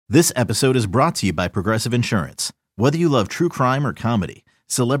This episode is brought to you by Progressive Insurance. Whether you love true crime or comedy,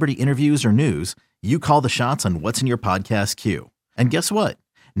 celebrity interviews or news, you call the shots on what's in your podcast queue. And guess what?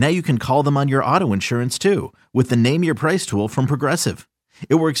 Now you can call them on your auto insurance too with the Name Your Price tool from Progressive.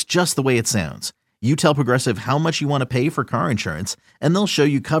 It works just the way it sounds. You tell Progressive how much you want to pay for car insurance, and they'll show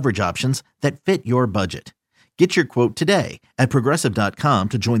you coverage options that fit your budget. Get your quote today at Progressive.com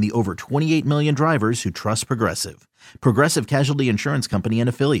to join the over 28 million drivers who trust Progressive. Progressive Casualty Insurance Company and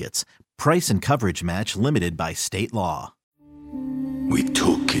Affiliates. Price and coverage match limited by state law. We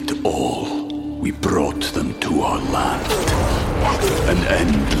took it all. We brought them to our land. An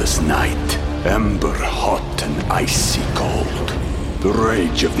endless night, ember hot and icy cold. The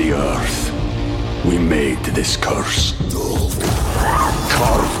rage of the earth. We made this curse.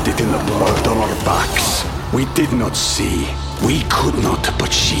 Carved it in the blood on our backs. We did not see. We could not,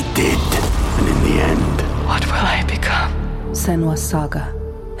 but she did. And in the end... What will I become? Senua's Saga.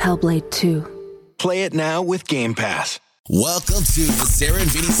 Hellblade 2. Play it now with Game Pass. Welcome to the Sarah and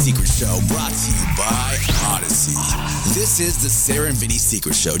Vinny Secret Show, brought to you by Odyssey. This is the Sarah and Vinny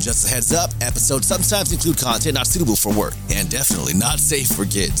Secret Show. Just a heads up, episodes sometimes include content not suitable for work and definitely not safe for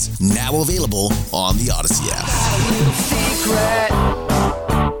kids. Now available on the Odyssey app. A little secret,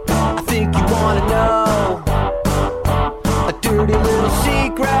 I think you want to know. A dirty little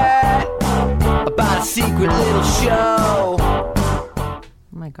secret about a secret little show. Oh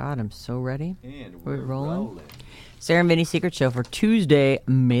my God, I'm so ready. And we're rolling. Sarah and Vinny Secret Show for Tuesday,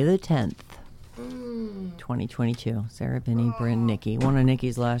 May the 10th, 2022. Sarah, Vinny, Bryn, Nikki. One of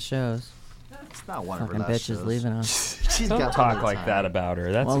Nikki's last shows. It's not one Fucking of her last bitch shows. is leaving us. She's Don't got talk like that about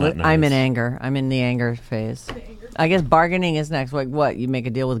her. That's Well, not nice. I'm in anger. I'm in the anger phase. I guess bargaining is next. Like what? You make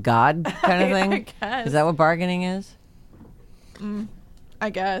a deal with God kind of thing? I guess. Is that what bargaining is? I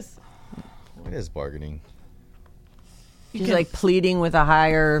guess. What is bargaining? She's like pleading with a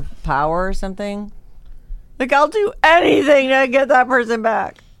higher power or something? Like, I'll do anything to get that person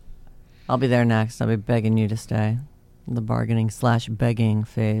back. I'll be there next. I'll be begging you to stay. The bargaining/begging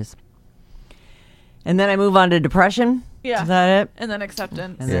phase. And then I move on to depression. Yeah. Is that it? And then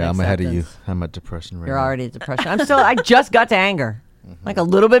acceptance. And then I'm ahead of you. acceptance. I'm at depression right You're now. already at depression. I just got to anger. Like a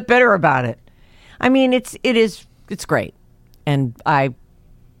little bit bitter about it. I mean, it's great. And I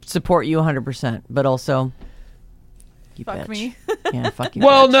support you 100%, but also you Fuck bitch. me. Yeah, fuck you.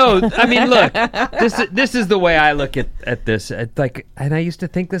 Well, bitch. no, I mean, look, this is the way I look at this. It's like, and I used to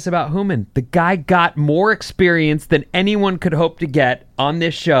think this about Hooman. The guy got more experience than anyone could hope to get on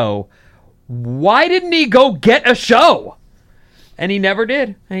this show. Why didn't he go get a show? And he never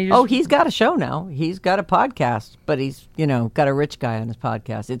did. And he just, He's got a show now. He's got a podcast, but he's, got a rich guy on his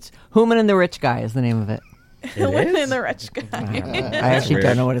podcast. It's Hooman and the Rich Guy is the name of it. Women in the rich guy. I actually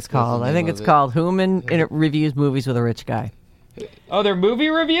don't know what it's called. I think it's called Hooman Reviews Movies with a Rich Guy. Oh, they're movie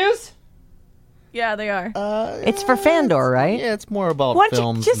reviews? Yeah, they are. It's for Fandor, right? Yeah, it's more about Why don't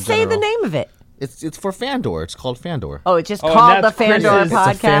films you just in say the general. name of it? It's for Fandor. It's called Fandor. Oh, it's just Oh, called and the that's Fandor Chris's- podcast?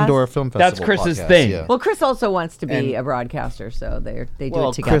 It's a Fandor Film That's Festival Chris's podcast, thing. Yeah. Well, Chris also wants to be And- a broadcaster, so they do Well,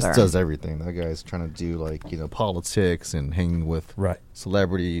 it together. Chris does everything. That guy's trying to do politics and hanging with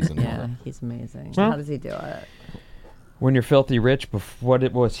celebrities and all Yeah, that. he's amazing. Well- How does he do it? When you're filthy rich, what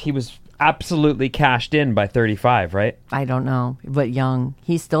it was, he was absolutely cashed in by 35, right? I don't know, but young.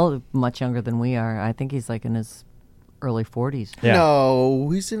 He's still much younger than we are. I think he's like in his early 40s. Yeah. No,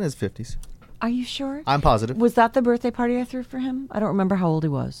 he's in his 50s. Are you sure? I'm positive. Was that the birthday party I threw for him? I don't remember how old he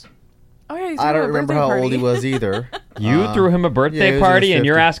was. Oh, yeah, he's I having don't a remember birthday how party. old he was either. You threw him a yeah, birthday he was in party his and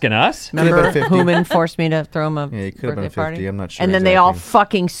you're 50s. asking us? Could have been Remember 50. Hooman forced me to throw him a Yeah, he could have birthday been 50. party? I'm not sure And then they all exactly.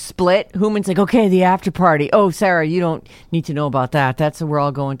 fucking split. Hooman's like, okay, the after party. Oh, Sarah, you don't need to know about that. That's we're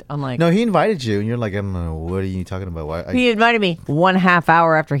all going to. I'm like, No, he invited you, and you're like, I don't know, what are you talking about? Why? he invited me 1/2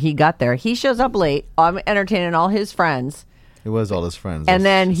 hour after he got there. He shows up late. I'm entertaining all his friends. It was all his friends. And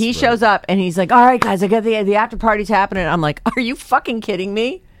then he shows up and he's like, all right, guys, I got the after party's happening. I'm like, are you fucking kidding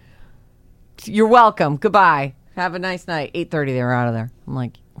me? You're welcome. Goodbye. Have a nice night. 8:30, they were out of there. I'm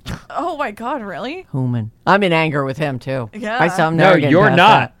like, Oh my God, really? Hooman. I'm in anger with him, too. Yeah. I saw him No, never getting you're past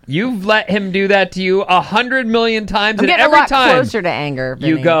not. that. You've let him do that to you 100 million times, I'm and getting every a lot time closer to anger.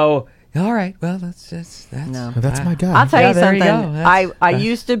 you Vinny. go, all right, well, that's No. That's my guy. I'll tell Yeah, you there you something. go. That's- I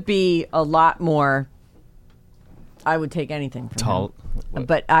used to be a lot more. I would take anything from Tall. him.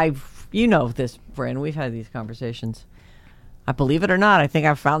 But you know this, Bryn. We've had these conversations. I believe it or not, I think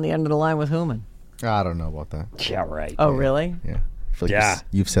I've found the end of the line with Hooman. I don't know about that. Yeah, right. Oh, really? Yeah. I feel like Yeah.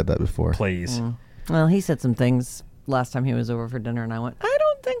 you've said that before. Please. Well, he said some things last time he was over for dinner, and I went, I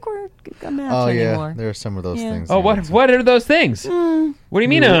don't don't think we're a match Oh yeah, anymore. there are some of those Yeah. things. Oh, yeah. what are those things? What do you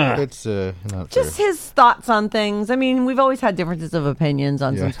mean? It's not Just fair. his thoughts on things. I mean, we've always had differences of opinions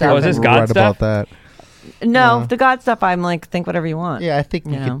on some Yeah. stuff. Oh, is this and- God right stuff? about that. No, the God stuff. I'm like, think whatever you want. Yeah, I think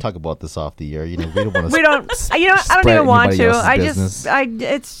we You know. could talk about this off the air. You know, we don't want to. We don't. You know, I don't spread even want anybody to. else's I business.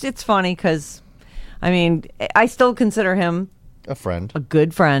 just. It's funny because, I mean, I still consider him a friend. a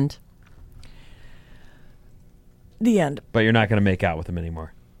good friend. The end. But you're not going to make out with him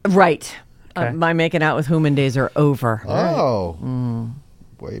anymore. Right. Okay. My making out with Human days are over. Oh,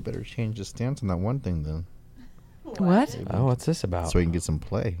 boy, you better change the stance on that one thing then, What? Oh, what's this about? so we can get some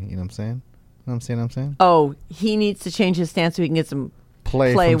play. You know what I'm saying? You know what I'm saying? Oh, he needs to change his stance so he can get some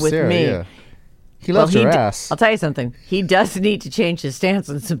Play from with Sarah, me. Yeah. He loves Well, her d- ass. I'll tell you something. He does need to change his stance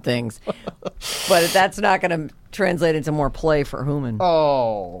on some things, but that's not going to translate into more play for Human.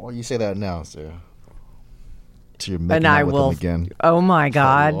 Oh, you say that now, Sarah. So you're making and out I with will. him again. Oh my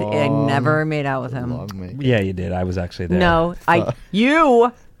God! I long- never made out with him. Long make. Yeah, you did. I was actually there. No,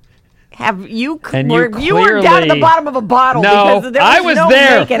 you have you. And were, you were down at the clearly- bottom of a bottle. No, because there I was no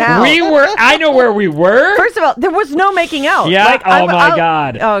there. Making out. We were. I know where we were. First of all, there was no making out. Yeah, Like, oh my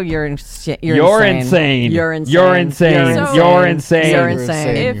God. Oh, you're You're You're insane. You're insane. You're insane. You're insane. You're You're insane.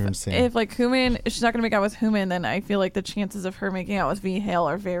 insane. If You're insane. if like Human, if she's not gonna make out with Human, then I feel like the chances of her making out with V Hale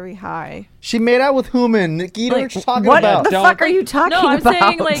are very high. She made out with Human. Nikki, what are you talking What about? the Don't- fuck are you talking No, I'm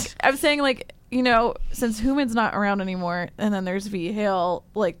about? saying like you know, since Human's not around anymore, and then there's V Hale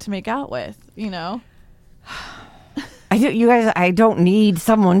like to make out with, you know. You guys, I don't need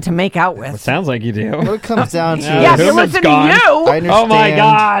someone to make out It with. sounds like you do. What it comes down to. Yeah, if you Human's listen gone. to you. I understand. Oh my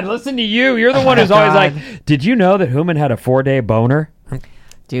God! Listen to you. You're the one who's always like, "Did you know that Human had a 4-day boner?"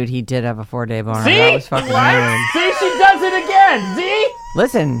 Dude, he did have a 4-day boner. See? That was fucking weird. See, she does it again. See?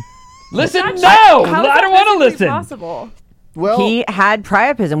 Listen, Listen, How is no, that I don't want to physically listen. Possible? Well, he had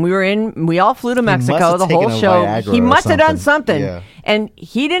priapism. We all flew to must Mexico, have the whole taken a show. Viagra He or must have done something. something. Yeah. And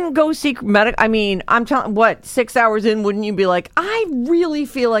he didn't go seek medical. I mean, I'm telling 6 hours in, wouldn't you be like, I really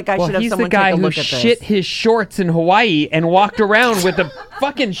feel like I Well, should have he's the someone guy take a who look at shit this. his shorts in Hawaii and walked around with a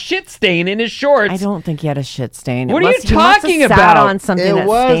fucking shit stain in his shorts. I don't think he had a shit stain. What are you he must have talking sat about? on something it that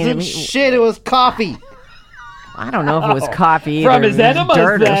wasn't stained. shit. It was coffee. I don't know if it was coffee From or his enemas,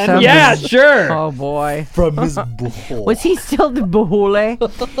 dirt or then. something. Yeah, sure. Oh boy. From his bowl. Was he still the buhule?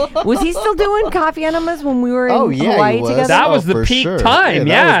 Was he still doing coffee enemas when we were in Oh, yeah, he Hawaii was. together? That Oh, was the for peak sure. time.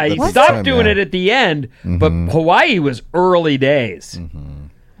 Yeah, Yeah, that was he the stopped time, doing yeah. it at the end, but Hawaii was early days.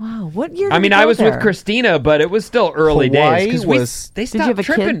 Wow, what year? I did mean, we I go was there? with Christina, but it was still early Hawaii days was- they Did stopped you have a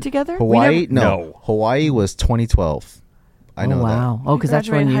tripping. kid together? Hawaii? never- No. No. Hawaii was 2012. I know Oh wow! Oh, because that's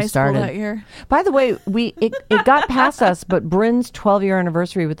when Graduated you high school started. that year. By the way, it got past us, but Bryn's 12-year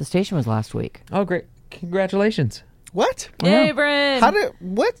anniversary with the station was last week Oh, great! Congratulations. that. What? Yay, Bryn! How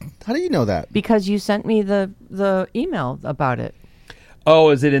do you know that? because you sent me the email about it.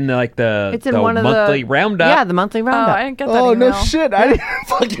 Oh, is it in the It's in the one of monthly the roundup? Yeah, the monthly Oh, roundup. I didn't get that Oh email. no shit! I didn't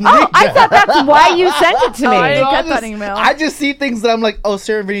fucking. Oh, read I that. thought that's why you sent it to me. Oh, I didn't No, get that email. I just see things that I'm like, oh,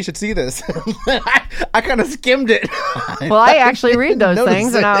 Sarah and Vinny should see this. I kind of skimmed it. Well, I actually read those Notice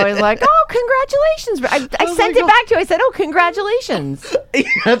things, and I was like, "Oh, congratulations!" I was sent like, it back to you. I said, "Oh, congratulations."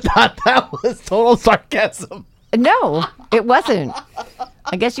 I thought that was total sarcasm. No, it wasn't.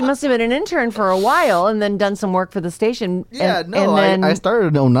 I guess you must have been an intern for a while and then done some work for the station. Yeah, and, no, and then, I started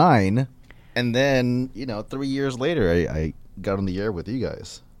in 2009, and then 3 years later, I got on the air with you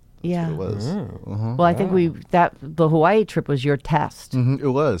guys. yeah. It was. Well, I think the Hawaii trip was your test. It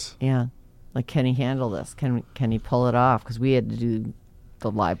was. Yeah, like can he handle this? Can he pull it off? Because we had to do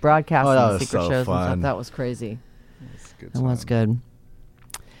the live broadcast Oh, that and the was secret so shows and fun. stuff. That was crazy. Good That was time. good.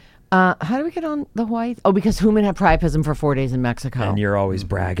 How do we get on the Hawaii? Oh, because Human had priapism for 4 days in Mexico. And you're always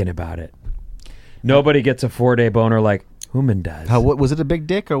bragging about it. Nobody gets a 4-day boner like Human does. What was it? A big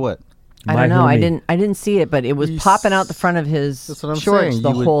dick or what? I My don't know. homie. I didn't see it, but it was You popping out the front of his That's what I'm shorts saying.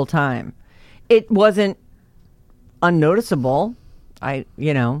 the You would- whole time. It wasn't unnoticeable. It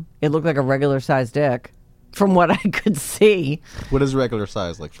looked like a regular sized dick from what I could see. What is regular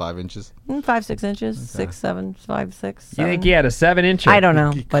size? Like 5 inches? 5, 6 inches, 6, 7, 5, 6. You think he had a 7-incher? I don't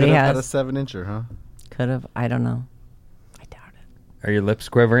know, You but he could've had a has. 7-incher, huh? Could have. I don't know. I doubt it. Are your lips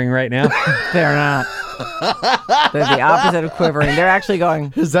quivering right now? They're not. They're the opposite of quivering. They're actually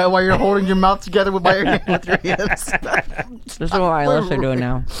going. Is that why you're holding your mouth together with your hands? This is what my lips are doing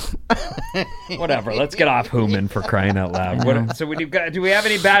now. Whatever. Let's get off Human for crying out loud. So do we have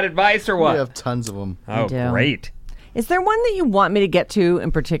any bad advice or what? We have tons of them. Oh, do. great. Is there one that you want me to get to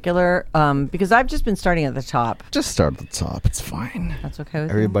in particular? Because I've just been starting at the top. Just start at the top. It's fine. That's okay with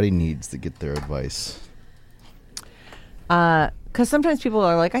you? Everybody needs to get their advice. Because sometimes people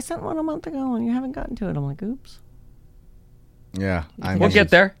are like, I sent one a month ago and you haven't gotten to it. I'm like, oops. Yeah. We'll get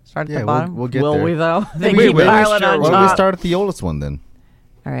there. Start at the bottom. We'll get Will there. we, though? They We keep will. piling on Why don't we top. start at the oldest one then?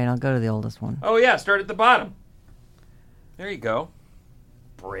 All right, I'll go to the oldest one. Oh, yeah. Start at the bottom. There you go.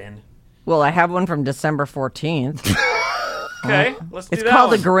 Bryn. Well, I have one from December 14th. Okay, let's do It's that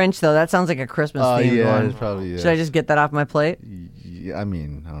called one. The Grinch, though. That sounds like a Christmas themed yeah, one. it's probably. Should I just get that off my plate? Yeah, I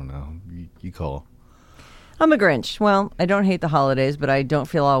mean, I don't know. You call. I'm a Grinch. Well, I don't hate the holidays, but I don't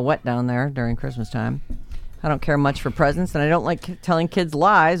feel all wet down there during Christmas time. I don't care much for presents, and I don't like telling kids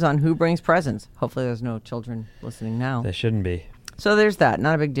lies on who brings presents. Hopefully there's no children listening now. There shouldn't be. So there's that.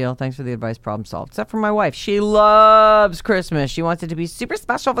 Not a big deal. Thanks for the advice. Problem solved. Except for my wife. She loves Christmas. She wants it to be super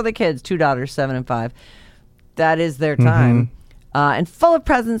special for the kids. 2 daughters, 7 and 5. That is their time. And full of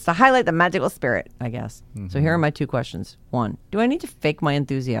presents to highlight the magical spirit, I guess. So here are my 2 questions. 1, do I need to fake my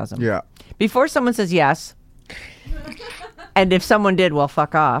enthusiasm? Yeah. Before someone says yes, and if someone did, well,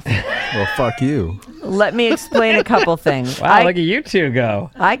 fuck off. Well, fuck you. Let me explain a couple things. Wow, look at you two go.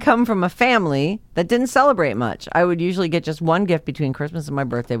 I come from a family that didn't celebrate much. I would usually get just one gift between Christmas and my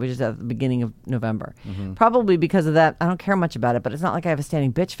birthday, which is at the beginning of November. Probably because of that, I don't care much about it, but it's not like I have a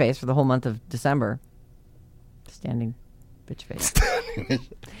standing bitch face for the whole month of December. Standing bitch face.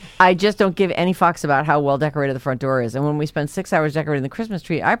 I just don't give any fucks about how well decorated the front door is. And when we spend 6 hours decorating the Christmas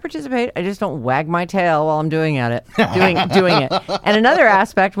tree, I participate. I just don't wag my tail while I'm doing it. And another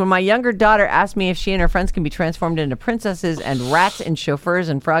aspect, when my younger daughter asked me if she and her friends can be transformed into princesses and rats and chauffeurs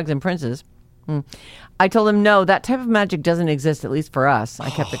and frogs and princes, I told them no, that type of magic doesn't exist, at least for us. I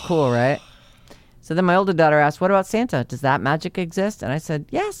kept it cool, right? So then my older daughter asked, what about Santa? Does that magic exist? And I said,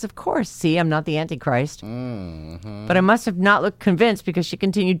 yes, of course. See, I'm not the Antichrist. But I must have not looked convinced because she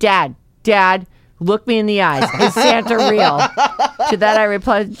continued, Dad, look me in the eyes. Is Santa real? To that I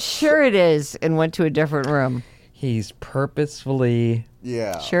replied, sure it is, and went to a different room. He's purposefully...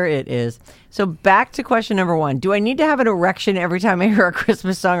 Yeah. Sure it is. So back to question number 1. Do I need to have an erection every time I hear a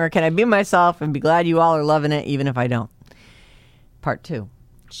Christmas song, or can I be myself and be glad you all are loving it, even if I don't? Part 2.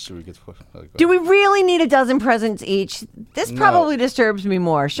 Should we get Do we really need a dozen presents each? This probably disturbs me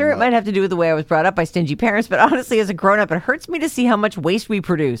more. Sure, it might have to do with the way I was brought up by stingy parents, but honestly, as a grown-up, it hurts me to see how much waste we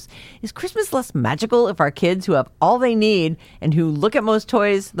produce. Is Christmas less magical if our kids who have all they need and who look at most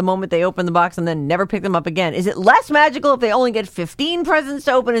toys the moment they open the box and then never pick them up again? Is it less magical if they only get 15 presents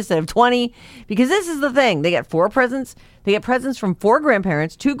to open instead of 20? Because this is the thing. They get 4 presents. They get presents from 4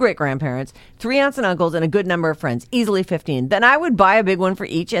 grandparents, 2 great-grandparents, 3 aunts and uncles, and a good number of friends, easily 15. Then I would buy a big one for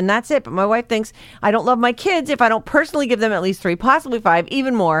each, and that's it. But my wife thinks I don't love my kids if I don't personally give them at least 3, possibly 5,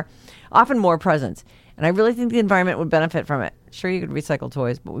 even more, often more presents. And I really think the environment would benefit from it. Sure, you could recycle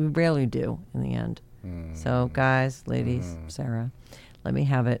toys, but we rarely do in the end. So, guys, ladies, Sarah, let me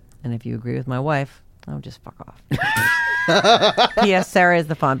have it. And if you agree with my wife, oh, just fuck off. P.S. Sarah, is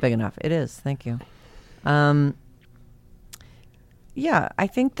the font big enough? It is. Thank you. Yeah, I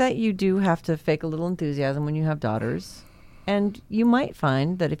think that you do have to fake a little enthusiasm when you have daughters. And you might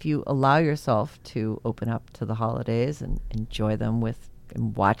find that if you allow yourself to open up to the holidays and enjoy them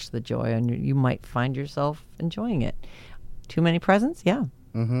and watch the joy, and you might find yourself enjoying it. Too many presents? Yeah.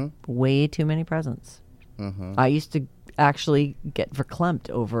 Way too many presents. I used to actually get verklempt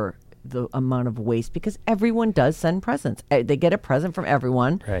over the amount of waste because everyone does send presents. They get a present from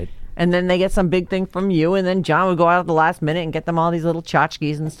everyone. Right. And then they get some big thing from you, and then John would go out at the last minute and get them all these little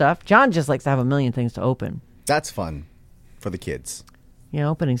tchotchkes and stuff. John just likes to have a million things to open. That's fun for the kids. Yeah,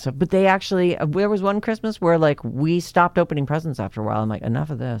 opening stuff. But they actually, there was one Christmas where like we stopped opening presents after a while. I'm like, enough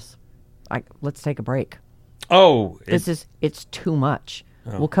of this. Let's take a break. Oh, it's too much.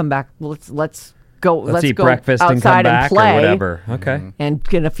 We'll come back. Let's go. Let's eat go breakfast and come outside back and play, or whatever. Okay. And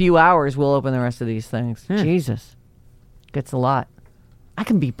in a few hours, we'll open the rest of these things. Jesus, gets a lot. I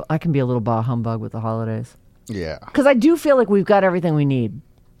can be a little bah humbug with the holidays. Yeah. Because I do feel like we've got everything we need.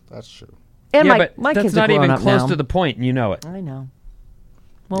 That's true. And yeah, my but kids that's not are grown even up close now. to the point, and you know it. I know.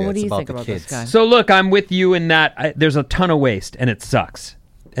 Well, Yeah, what do it's you about think the about kids. this guy? So look, I'm with you in that there's a ton of waste, and it sucks.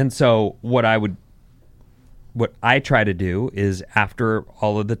 And so what I try to do is after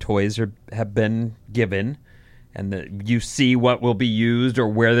all of the toys have been given, and you see what will be used or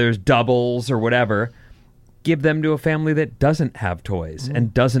where there's doubles or whatever, give them to a family that doesn't have toys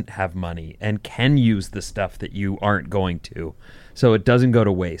and doesn't have money and can use the stuff that you aren't going to. So it doesn't go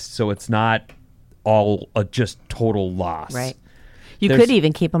to waste. So it's not all a just total loss. Right. You could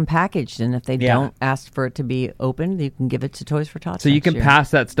even keep them packaged, and if they don't ask for it to be opened, you can give it to Toys for Tots. So you can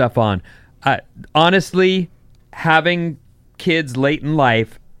pass that stuff on. Honestly, having kids late in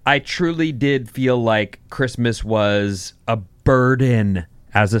life, I truly did feel like Christmas was a burden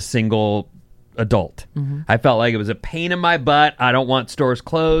as a single adult. I felt like it was a pain in my butt. I don't want stores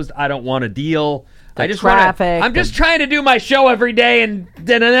closed. I don't want a deal. The I just traffic, I'm just trying to do my show every day, and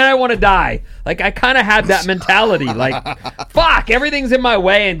then I want to die. Like, I kind of had that mentality. Like, fuck, everything's in my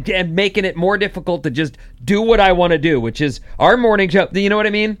way, and making it more difficult to just do what I want to do, which is our morning show. You know what I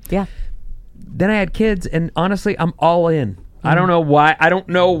mean? Yeah. Then I had kids, and honestly, I'm all in. I don't know why. I don't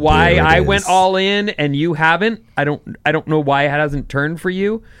know why I went all in and you haven't. I don't know why it hasn't turned for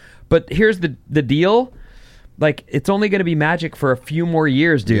you. But here's the deal. Like, it's only going to be magic for a few more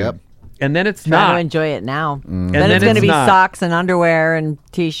years, dude. Yep. And then it's Trying not. to enjoy it now. And Then it's going to be not. socks and underwear and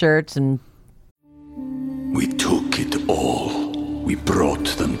T-shirts and... We took it all. We brought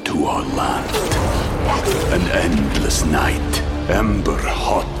them to our land. An endless night, ember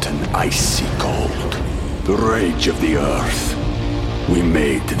hot and icy cold. The rage of the earth. We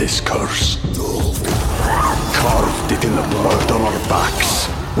made this curse. Carved it in the blood on our backs.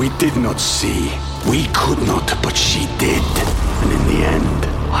 We did not see. We could not, but she did. And in the end...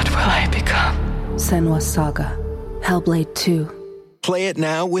 What will I become? Senua's Saga. Hellblade 2. Play it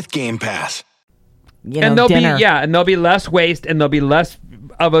now with Game Pass. And there'll be less waste, and there'll be less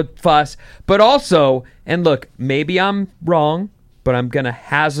of a fuss. But also, and look, maybe I'm wrong, but I'm going to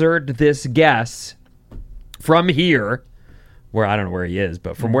hazard this guess from here, where I don't know where he is,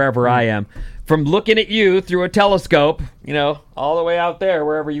 but from wherever I am, from looking at you through a telescope, all the way out there,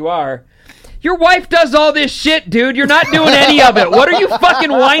 wherever you are. Your wife does all this shit, dude. You're not doing any of it. What are you fucking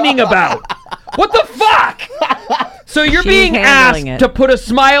whining about? What the fuck? So you're being asked to put a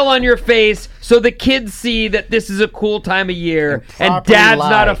smile on your face so the kids see that this is a cool time of year and dad's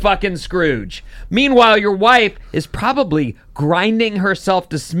not a fucking Scrooge. Meanwhile, your wife is probably grinding herself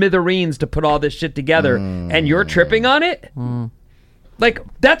to smithereens to put all this shit together, and you're tripping on it? Like,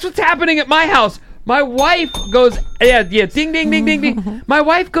 that's what's happening at my house. My wife goes, ding, ding, ding, ding, ding. My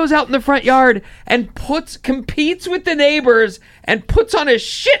wife goes out in the front yard and competes with the neighbors and puts on a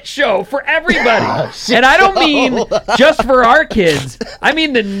shit show for everybody. And I don't mean just for our kids. I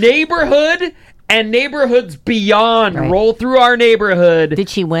mean the neighborhood and neighborhoods beyond roll through our neighborhood. Did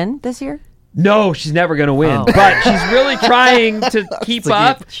she win this year? No, she's never going to win. But she's really trying to keep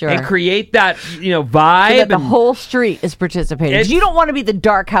up and create that, vibe. So that the whole street is participating. You don't want to be the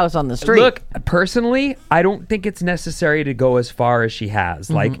dark house on the street. Look, personally, I don't think it's necessary to go as far as she has.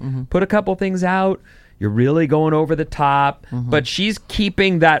 Put a couple things out. You're really going over the top. But she's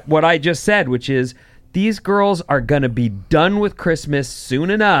keeping that, what I just said, which is these girls are going to be done with Christmas soon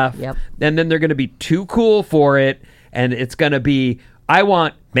enough. And then they're going to be too cool for it. And it's going to be, I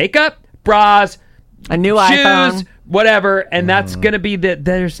want makeup, bras, a new shoes, iPhone, whatever, and that's gonna be that.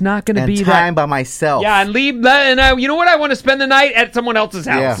 There's not gonna be time by myself. Yeah, and leave that. And you know what? I want to spend the night at someone else's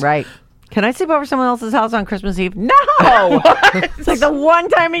house. Yeah. Right? Can I sleep over someone else's house on Christmas Eve? No. It's like the one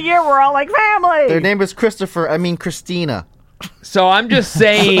time a year we're all like family. Their name is Christina. So I'm just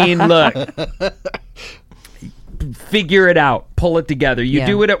saying, look. Figure it out. Pull it together. You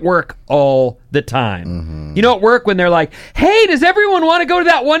do it at work all the time. You know, at work when they're like, hey, does everyone want to go to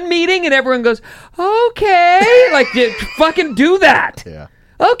that one meeting? And everyone goes, okay. Like, fucking do that. Yeah.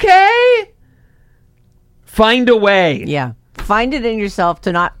 Okay. Find a way. Yeah. Find it in yourself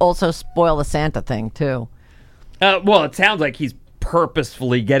to not also spoil the Santa thing, too. Well, it sounds like he's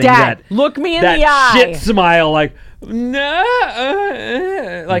purposefully getting Dad, look me in the eye. shit smile, like, no,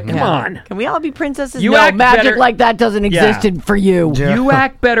 come on. Can we all be princesses? You no, act magic better. like that doesn't exist for you. You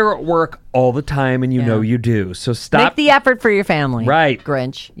act better at work all the time, and you know you do. So stop. Make the effort for your family. Right.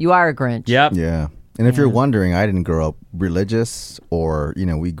 Grinch. You are a Grinch. Yep. Yeah. And if you're wondering, I didn't grow up religious or,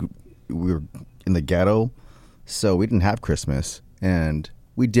 we were in the ghetto, so we didn't have Christmas. And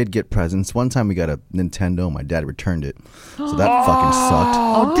we did get presents. One time we got a Nintendo. My dad returned it. So that fucking sucked.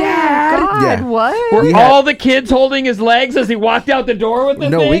 Oh, Dad. God, Yeah. What? Were all the kids holding his legs as he walked out the door with the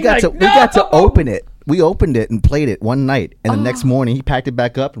thing? No, we got to open it. We opened it and played it one night. And the next morning, he packed it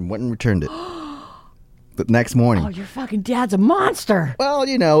back up and went and returned it. The next morning. Oh, your fucking dad's a monster. Well,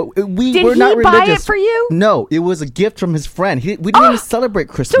 Did we're not he buy religious. it for you? No, it was a gift from his friend. We didn't even celebrate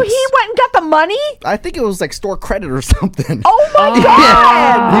Christmas. So he went and got the money? I think it was like store credit or something. Oh my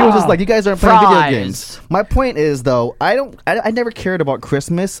God! He was just like, you guys aren't playing video Fries. games. My point is, though, I never cared about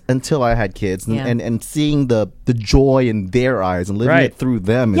Christmas until I had kids and seeing the joy in their eyes and living it through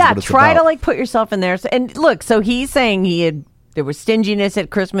them is what it's try about. to put yourself in there. And look, so he's saying there was stinginess at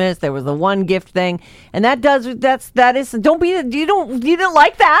Christmas. There was the one gift thing, and you didn't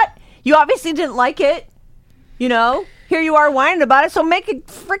like that. You obviously didn't like it. Here you are whining about it. So make it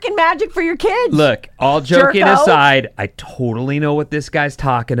freaking magic for your kids. Look, all joking Jerko. aside, I totally know what this guy's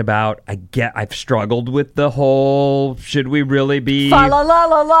talking about. I've struggled with the whole, should we really be? Fa la la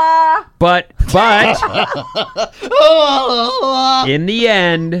la la. But But in the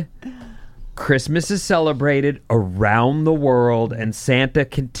end, Christmas is celebrated around the world, and Santa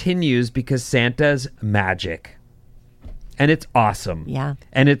continues because Santa's magic. And it's awesome. Yeah.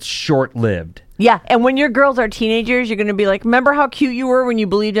 And it's short-lived. Yeah, and when your girls are teenagers, you're going to be like, remember how cute you were when you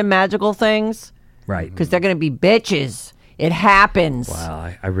believed in magical things? Right. Because they're going to be bitches. It happens.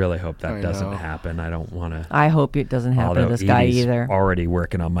 Wow, I really hope that doesn't happen. I don't want to. I hope it doesn't happen to this guy Edie's either. already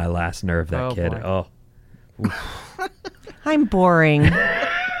working on my last nerve, that kid. Boy. Oh. I'm boring.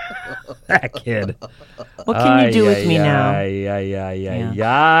 That kid. What can you do with me now? Yeah.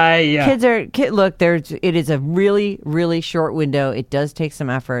 Look, it is a really, really short window. It does take some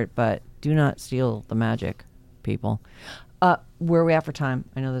effort, but do not steal the magic, people. Where are we at for time?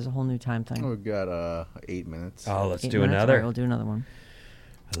 I know there's a whole new time thing. We've got 8 minutes. Oh, let's 8 do minutes? another. All right, we'll do another one.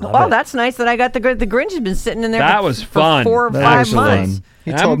 Oh, that's nice that I got the Grinch has been sitting in there That for, was for fun. 4 or That 5 was months. fun.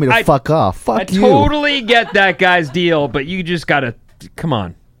 He told me to fuck off. Fuck I you. totally get that guy's deal, but you just got to... Come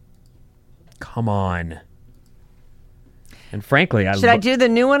on. And frankly, Should I do the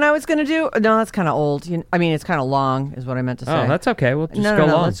new one I was going to do? No, that's kind of old. It's kind of long, is what I meant to say. Oh, that's okay. We'll just no, go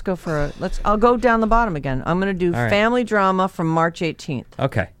no, long. Let's go for I'll go down the bottom again. I'm going to do All right. family drama from March 18th.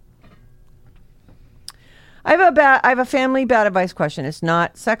 Okay. I have a family bad advice question. It's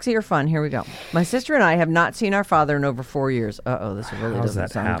not sexy or fun. Here we go. My sister and I have not seen our father in over 4 years. This really How's doesn't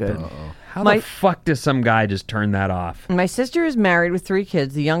that sound happen? good. How the fuck does some guy just turn that off? My sister is married with 3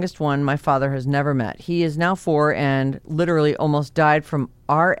 kids. The youngest one my father has never met. He is now 4 and literally almost died from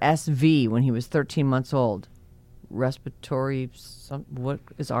RSV when he was 13 months old. Respiratory... what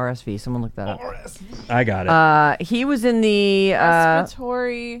is RSV? Someone look that up. RSV. I got it. He was in the...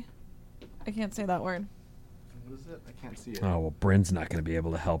 Respiratory... I can't say that word. What is it? I can't see it. Oh, well, Bryn's not going to be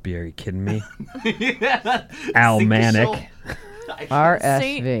able to help you. Are you kidding me? Almanic.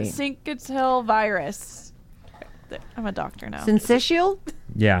 RSV. Syncytial virus. I'm a doctor now. Syncytial?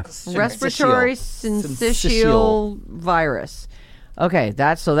 Yeah. Respiratory syncytial virus. Okay,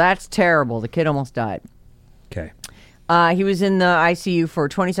 that's terrible. The kid almost died. Okay. He was in the ICU for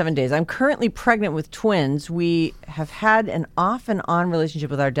 27 days. I'm currently pregnant with twins. We have had an off and on relationship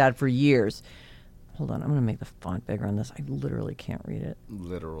with our dad for years. Hold on, I'm going to make the font bigger on this. I literally can't read it.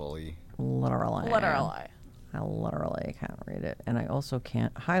 Literally. I literally can't read it. And I also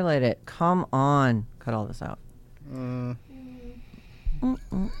can't highlight it. Come on. Cut all this out.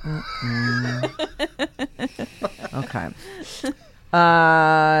 Okay.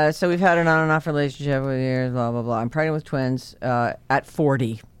 So we've had an on and off relationship with years, blah, blah, blah. I'm pregnant with twins at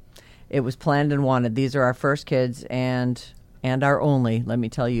 40. It was planned and wanted. These are our first kids and our only. Let me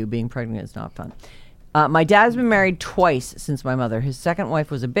tell you, being pregnant is not fun. My dad's been married twice since my mother. His second wife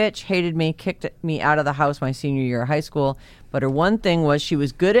was a bitch, hated me, kicked me out of the house my senior year of high school. But her one thing was she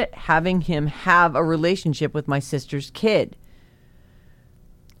was good at having him have a relationship with my sister's kid.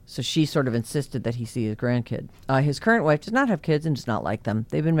 So she sort of insisted that he see his grandkid. His current wife does not have kids and does not like them.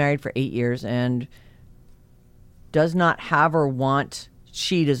 They've been married for 8 years and does not have or want...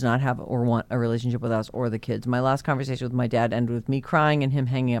 She does not have or want a relationship with us or the kids. My last conversation with my dad ended with me crying and him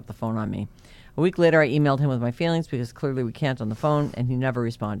hanging up the phone on me. A week later, I emailed him with my feelings because clearly we can't on the phone, and he never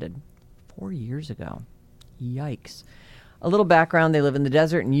responded. 4 years ago. Yikes. A little background. They live in the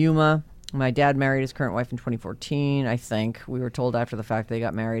desert in Yuma. My dad married his current wife in 2014, I think. We were told after the fact they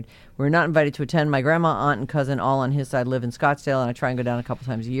got married. We were not invited to attend. My grandma, aunt, and cousin all on his side live in Scottsdale, and I try and go down a couple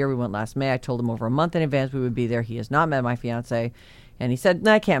times a year. We went last May. I told him over a month in advance we would be there. He has not met my fiance, and he said,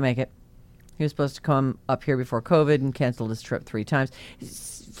 no, I can't make it. He was supposed to come up here before COVID and canceled his trip 3 times.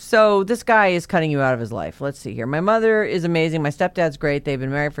 So this guy is cutting you out of his life. Let's see here. My mother is amazing. My stepdad's great. They've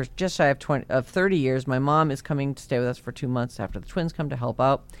been married for just shy of 30 years. My mom is coming to stay with us for 2 months after the twins come to help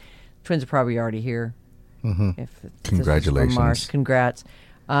out. Twins are probably already here. Mm-hmm. If Congratulations. March. Congrats.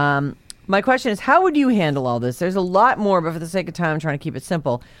 My question is, how would you handle all this? There's a lot more, but for the sake of time, I'm trying to keep it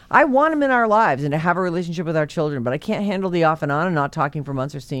simple. I want them in our lives and to have a relationship with our children, but I can't handle the off and on and not talking for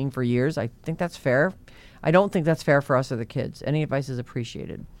months or seeing for years. I think that's fair. I don't think that's fair for us or the kids. Any advice is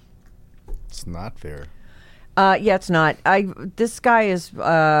appreciated. It's not fair. Yeah, it's not. This guy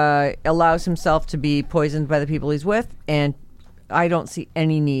allows himself to be poisoned by the people he's with, and I don't see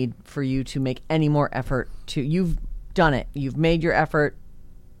any need for you to make any more effort you've done it. You've made your effort.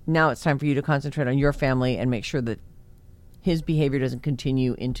 Now it's time for you to concentrate on your family and make sure that his behavior doesn't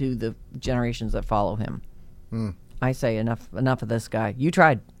continue into the generations that follow him. I say enough of this guy. You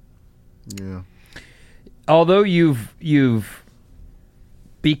tried. Yeah. Although you've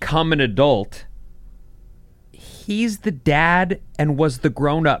become an adult, he's the dad and was the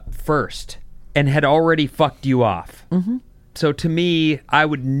grown-up first and had already fucked you off. Mm-hmm. So to me, I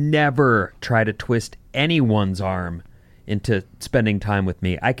would never try to twist anyone's arm into spending time with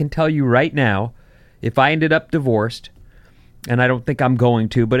me. I can tell you right now, if I ended up divorced, and I don't think I'm going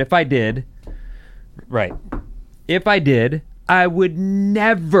to, but if I did, I would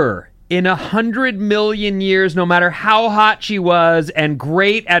never in 100 million years, no matter how hot she was and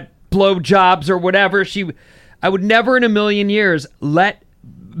great at blowjobs or whatever, I would never in a million years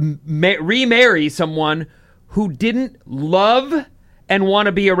remarry someone who didn't love and want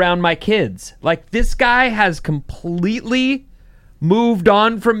to be around my kids. Like, this guy has completely moved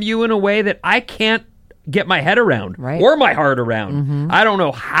on from you in a way that I can't get my head around or my heart around. I don't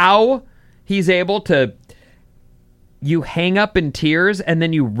know how he's able to. You hang up in tears and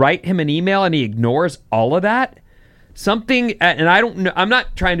then you write him an email and he ignores all of that. Something, and I don't know, I'm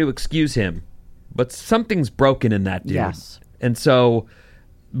not trying to excuse him, but something's broken in that dude. Yes. And so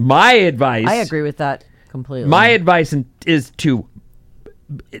my advice, I agree with that completely. My advice is to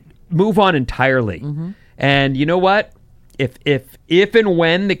move on entirely. And you know what? If and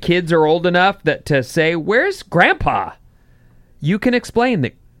when the kids are old enough to say, "Where's Grandpa?" you can explain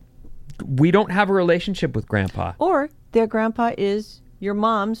that we don't have a relationship with Grandpa. Or their grandpa is your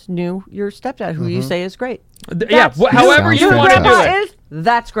mom's your stepdad, who you say is great. However you want to do it.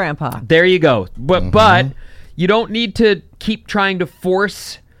 That's Grandpa. There you go. But you don't need to keep trying to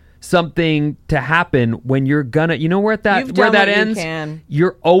force something to happen when you're gonna. You know where that ends.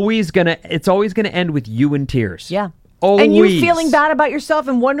 You're always gonna. It's always gonna end with you in tears. Yeah. Always. And you feeling bad about yourself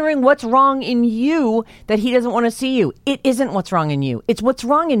and wondering what's wrong in you that he doesn't want to see you. It isn't what's wrong in you. It's what's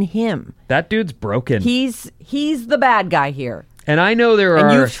wrong in him. That dude's broken. He's the bad guy here. And I know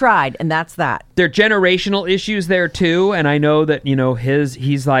and you've tried, and that's that. There are generational issues there too, and I know that,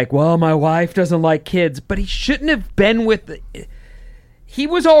 he's like, well, my wife doesn't like kids, but he shouldn't have been with. He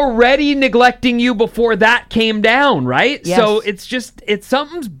was already neglecting you before that came down, right? Yes. So it's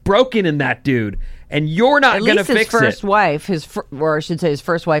something's broken in that dude, and you're not going to fix it. At least his first wife, or I should say his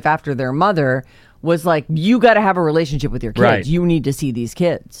first wife after their mother, was like, you got to have a relationship with your kids. Right. You need to see these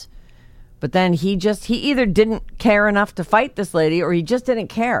kids. But then he either didn't care enough to fight this lady, or he just didn't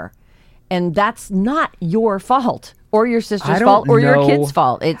care. And that's not your fault, or your sister's fault, or your kid's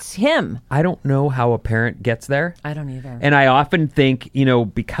fault. It's him. I don't know how a parent gets there. I don't either. And I often think,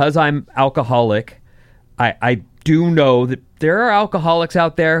 because I'm alcoholic, I do know that there are alcoholics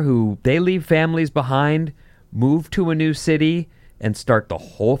out there who they leave families behind, move to a new city, and start the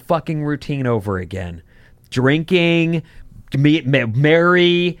whole fucking routine over again. Drinking,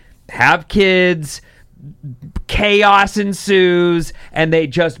 marry, have kids, chaos ensues, and they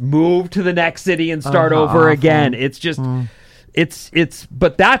just move to the next city and start over again. It's just,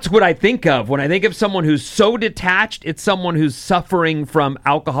 but that's what I think of. When I think of someone who's so detached, it's someone who's suffering from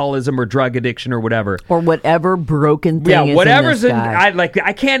alcoholism or drug addiction or whatever. Or whatever broken thing is whatever's in this guy.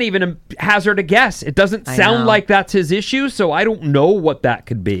 I can't even hazard a guess. It doesn't sound like that's his issue, so I don't know what that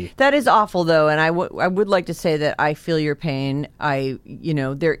could be. That is awful, though, and I would like to say that I feel your pain.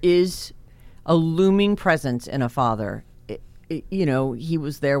 There is a looming presence in a father. He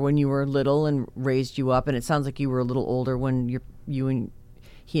was there when you were little and raised you up, and it sounds like you were a little older when him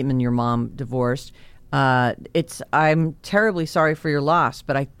and your mom divorced. I'm terribly sorry for your loss,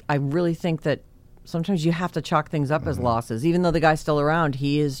 but I really think that sometimes you have to chalk things up as losses. Even though the guy's still around,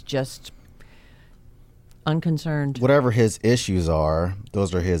 he is just unconcerned. Whatever his issues are,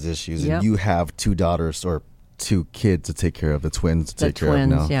 those are his issues. Yep. And you have 2 daughters or 2 kids to take care of, the twins to take care of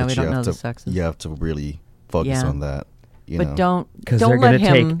now. Yeah, But we you don't have know the to- sexes. You have to really focus on that. But don't because they're going to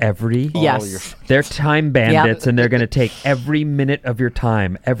take every they're time bandits, and they're going to take every minute of your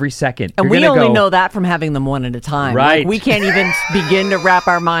time, every second. And we only know that from having them one at a time. Right. Like, we can't even begin to wrap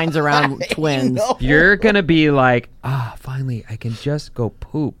our minds around twins. You're going to be like, finally, I can just go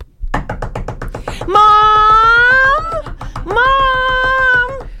poop. Mom!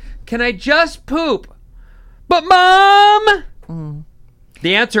 Can I just poop? But Mom!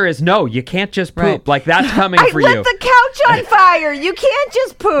 The answer is no, you can't just poop. Right. Like, that's coming for I you. lit the couch on fire. You can't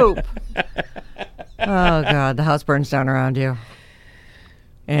just poop. Oh, God. The house burns down around you.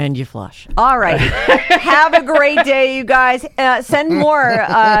 And you flush. All right. Have a great day, you guys. Send more.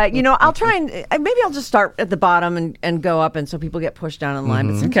 I'll try and maybe I'll just start at the bottom and go up, and so people get pushed down in line.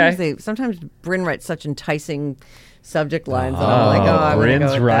 But sometimes Bryn writes such enticing subject lines. And I'm like, I'm gonna Bryn's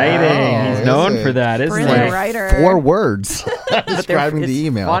go with writing. that. He's known for that, isn't Bryn's he? a writer. 4 words describing the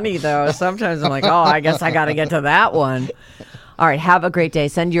email. It's funny, though. Sometimes I'm like, I guess I got to get to that one. All right. Have a great day.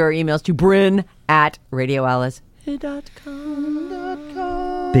 Send your emails to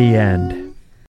Bryn@radioalice.com. The end.